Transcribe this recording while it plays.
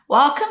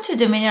Welcome to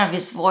Dominion of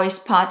His Voice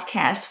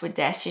podcast with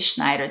Deci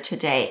Schneider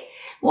today.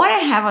 What I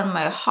have on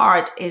my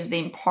heart is the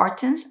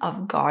importance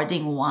of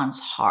guarding one's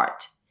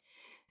heart.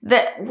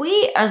 That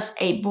we as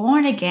a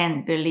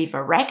born-again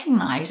believer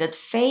recognize that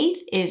faith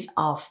is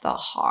of the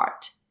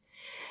heart.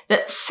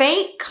 That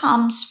faith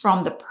comes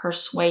from the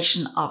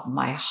persuasion of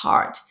my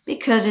heart.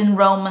 Because in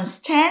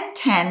Romans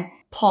 10:10,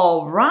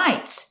 Paul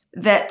writes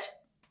that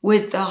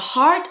with the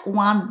heart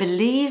one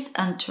believes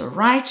unto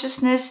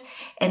righteousness,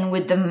 and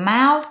with the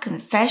mouth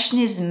confession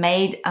is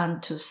made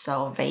unto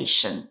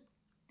salvation.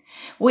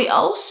 We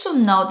also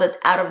know that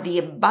out of the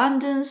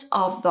abundance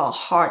of the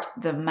heart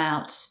the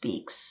mouth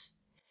speaks.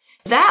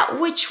 That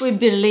which we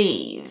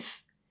believe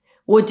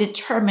will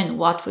determine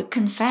what we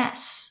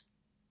confess.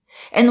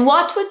 And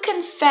what we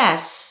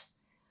confess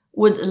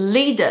would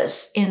lead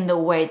us in the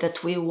way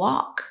that we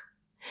walk.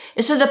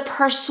 And so the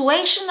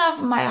persuasion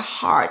of my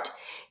heart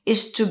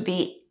is to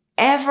be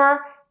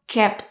ever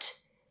kept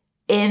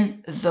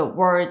in the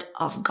Word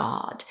of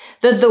God.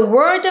 That the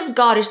Word of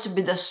God is to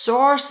be the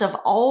source of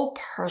all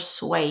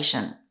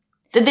persuasion.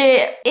 That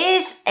there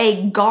is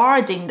a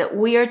guarding that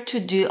we are to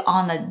do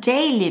on a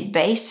daily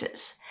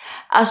basis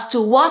as to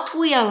what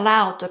we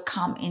allow to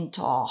come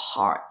into our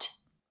heart.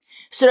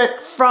 So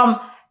that from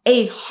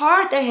a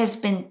heart that has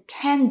been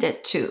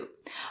tended to,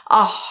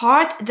 a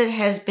heart that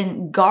has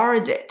been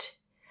guarded,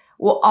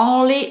 will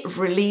only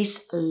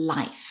release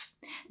life.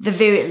 The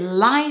very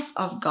life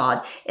of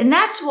God. And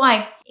that's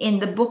why in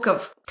the book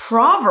of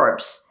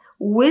Proverbs,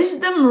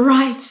 wisdom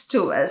writes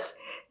to us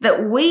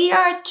that we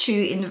are to,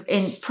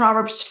 in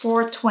Proverbs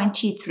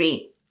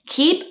 4:23,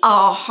 keep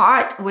our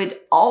heart with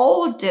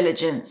all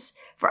diligence,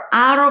 for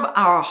out of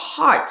our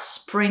hearts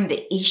spring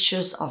the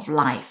issues of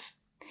life.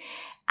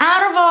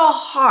 Out of our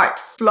heart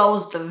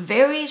flows the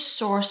very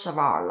source of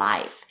our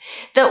life.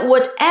 That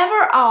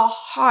whatever our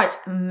heart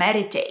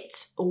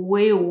meditates,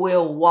 we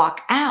will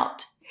walk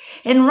out.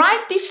 And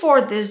right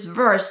before this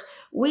verse,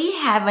 we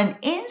have an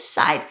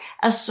insight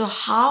as to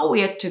how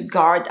we are to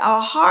guard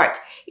our heart.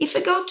 If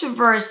we go to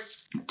verse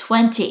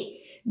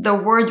 20, the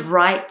word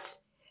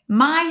writes,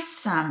 "My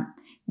son,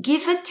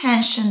 give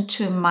attention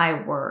to my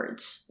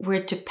words."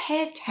 We're to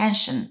pay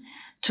attention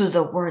to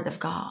the word of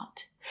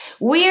God.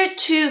 We're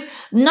to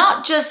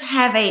not just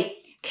have a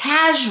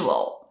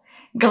casual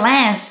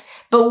glance,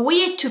 but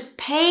we're to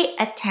pay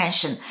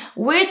attention.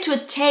 We're to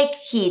take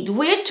heed.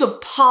 We're to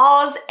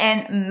pause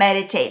and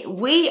meditate.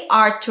 We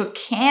are to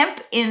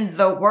camp in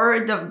the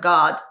Word of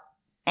God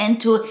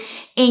and to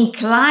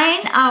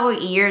incline our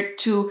ear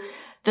to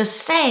the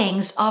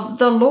sayings of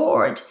the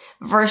Lord.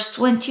 Verse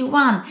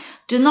 21,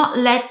 "Do not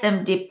let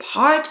them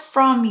depart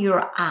from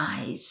your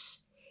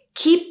eyes.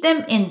 Keep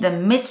them in the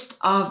midst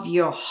of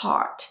your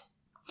heart."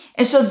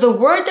 And so the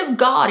Word of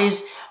God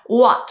is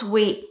what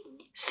we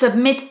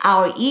submit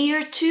our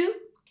ear to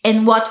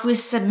and what we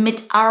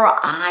submit our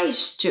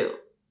eyes to.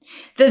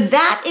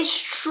 That is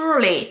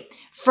truly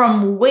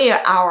from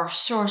where our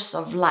source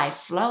of life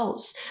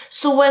flows.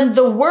 So when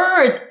the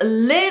word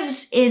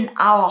lives in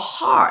our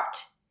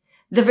heart,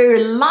 the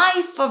very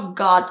life of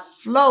God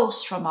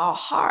flows from our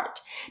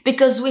heart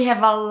because we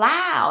have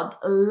allowed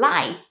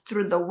life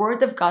through the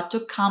word of God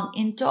to come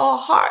into our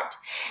heart.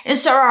 And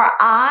so our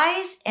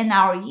eyes and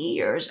our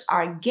ears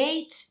are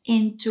gates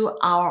into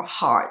our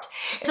heart.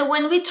 So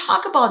when we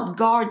talk about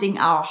guarding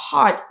our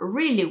heart,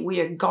 really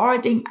we are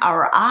guarding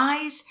our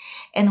eyes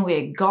and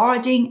we're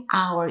guarding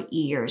our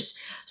ears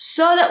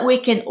so that we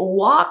can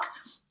walk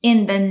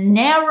in the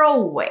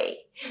narrow way.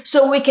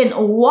 So we can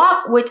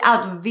walk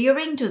without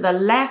veering to the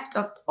left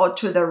or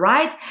to the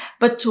right,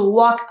 but to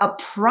walk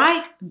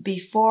upright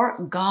before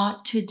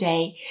God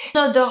today.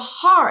 So the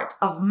heart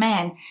of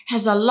man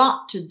has a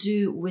lot to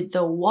do with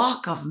the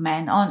walk of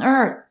man on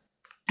earth.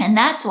 And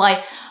that's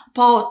why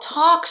Paul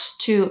talks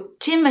to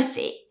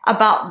Timothy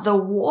about the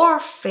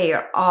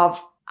warfare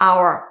of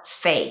our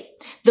faith.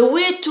 That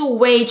we're to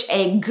wage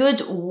a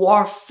good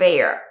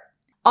warfare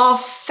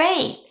of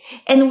faith,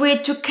 and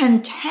we're to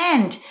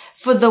contend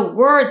for the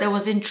word that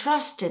was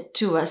entrusted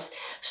to us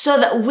so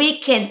that we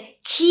can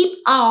keep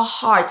our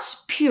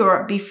hearts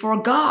pure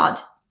before God.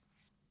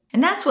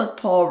 And that's what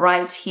Paul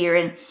writes here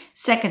in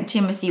 2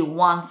 Timothy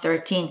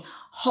 1:13.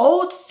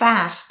 "Hold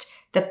fast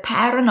the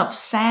pattern of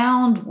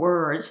sound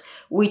words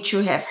which you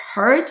have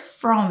heard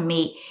from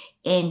me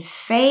in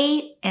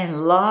faith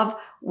and love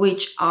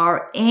which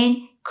are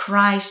in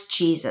Christ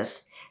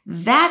Jesus.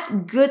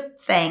 That good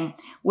thing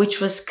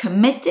which was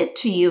committed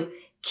to you,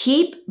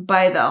 keep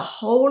by the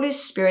Holy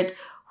Spirit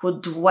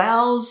who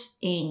dwells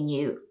in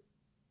you."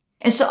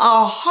 And so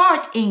our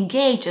heart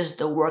engages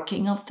the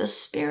working of the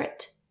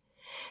Spirit.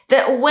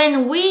 That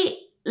when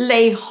we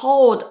lay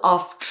hold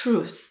of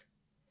truth,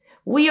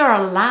 we are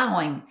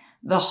allowing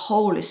the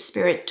Holy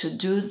Spirit to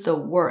do the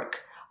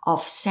work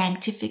of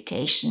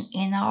sanctification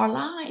in our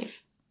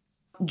life.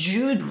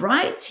 Jude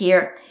writes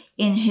here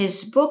in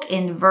his book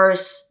in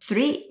verse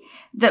 3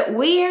 that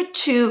we are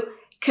to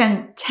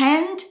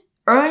contend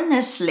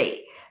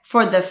earnestly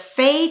for the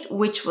faith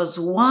which was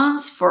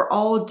once for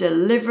all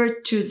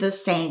delivered to the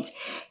saints,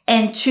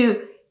 and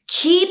to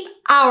keep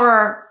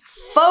our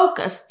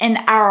focus and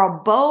our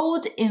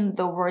abode in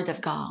the Word of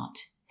God,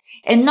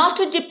 and not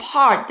to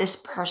depart this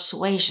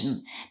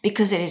persuasion,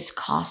 because it is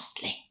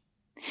costly.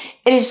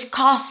 It is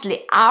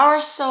costly. Our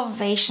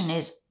salvation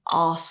is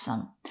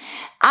awesome.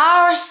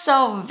 Our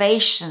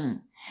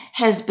salvation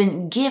has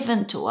been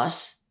given to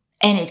us,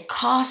 and it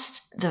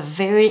cost the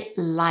very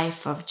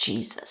life of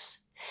Jesus.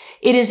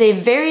 It is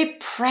a very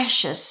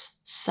precious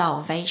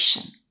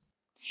salvation.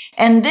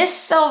 And this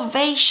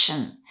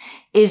salvation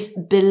is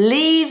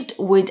believed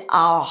with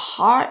our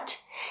heart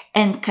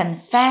and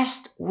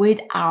confessed with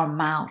our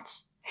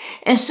mouths.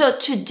 And so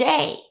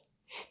today,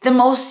 the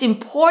most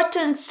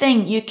important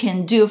thing you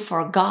can do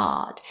for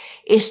God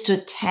is to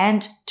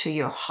tend to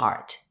your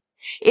heart.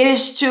 It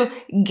is to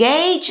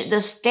gauge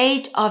the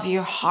state of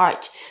your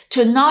heart,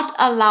 to not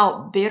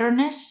allow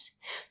bitterness,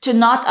 to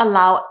not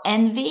allow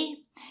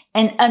envy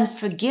and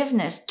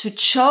unforgiveness to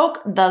choke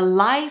the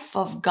life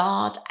of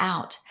God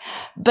out,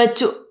 but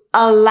to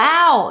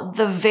allow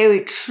the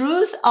very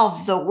truth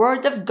of the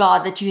Word of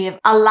God that you have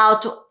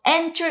allowed to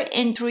enter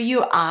in through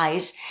your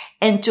eyes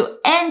and to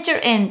enter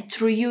in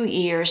through your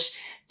ears,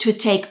 to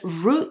take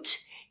root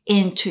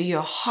into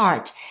your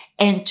heart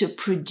and to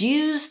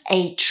produce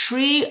a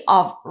tree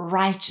of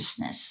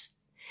righteousness.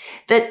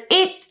 That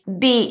it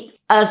be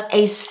as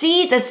a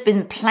seed that's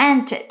been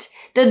planted,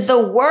 that the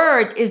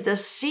Word is the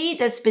seed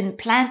that's been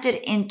planted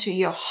into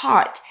your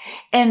heart.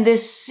 And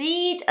this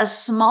seed,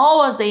 as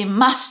small as a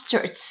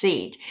mustard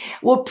seed,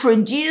 will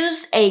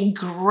produce a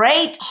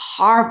great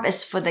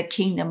harvest for the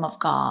kingdom of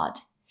God,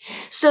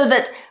 so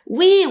that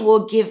we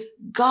will give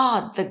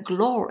God the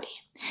glory.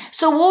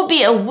 So we'll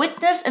be a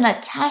witness and a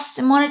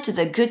testimony to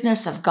the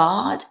goodness of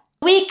God.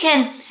 We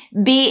can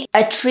be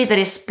a tree that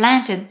is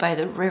planted by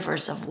the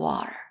rivers of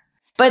water,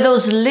 by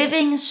those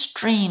living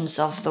streams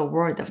of the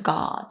Word of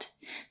God,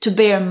 to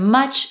bear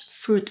much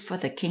fruit for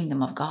the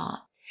kingdom of God.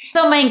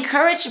 So my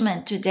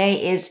encouragement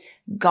today is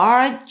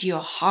guard your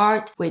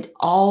heart with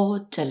all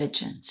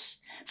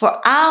diligence, for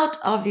out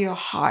of your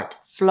heart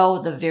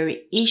flow the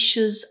very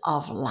issues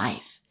of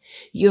life.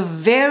 Your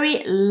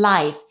very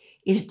life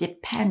is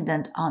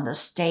dependent on the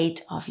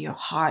state of your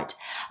heart.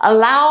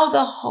 Allow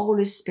the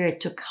Holy Spirit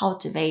to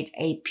cultivate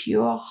a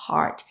pure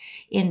heart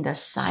in the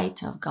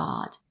sight of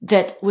God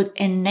that would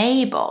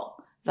enable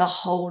the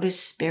Holy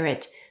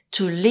Spirit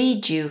to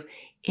lead you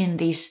in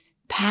these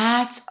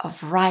paths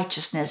of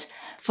righteousness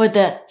for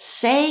the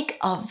sake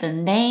of the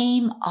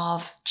name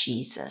of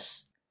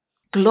Jesus.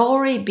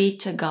 Glory be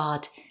to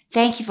God.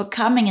 Thank you for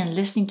coming and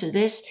listening to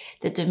this,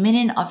 the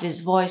Dominion of His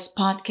Voice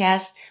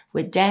podcast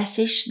with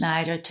Deci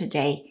Schneider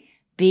today.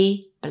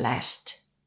 Be blessed.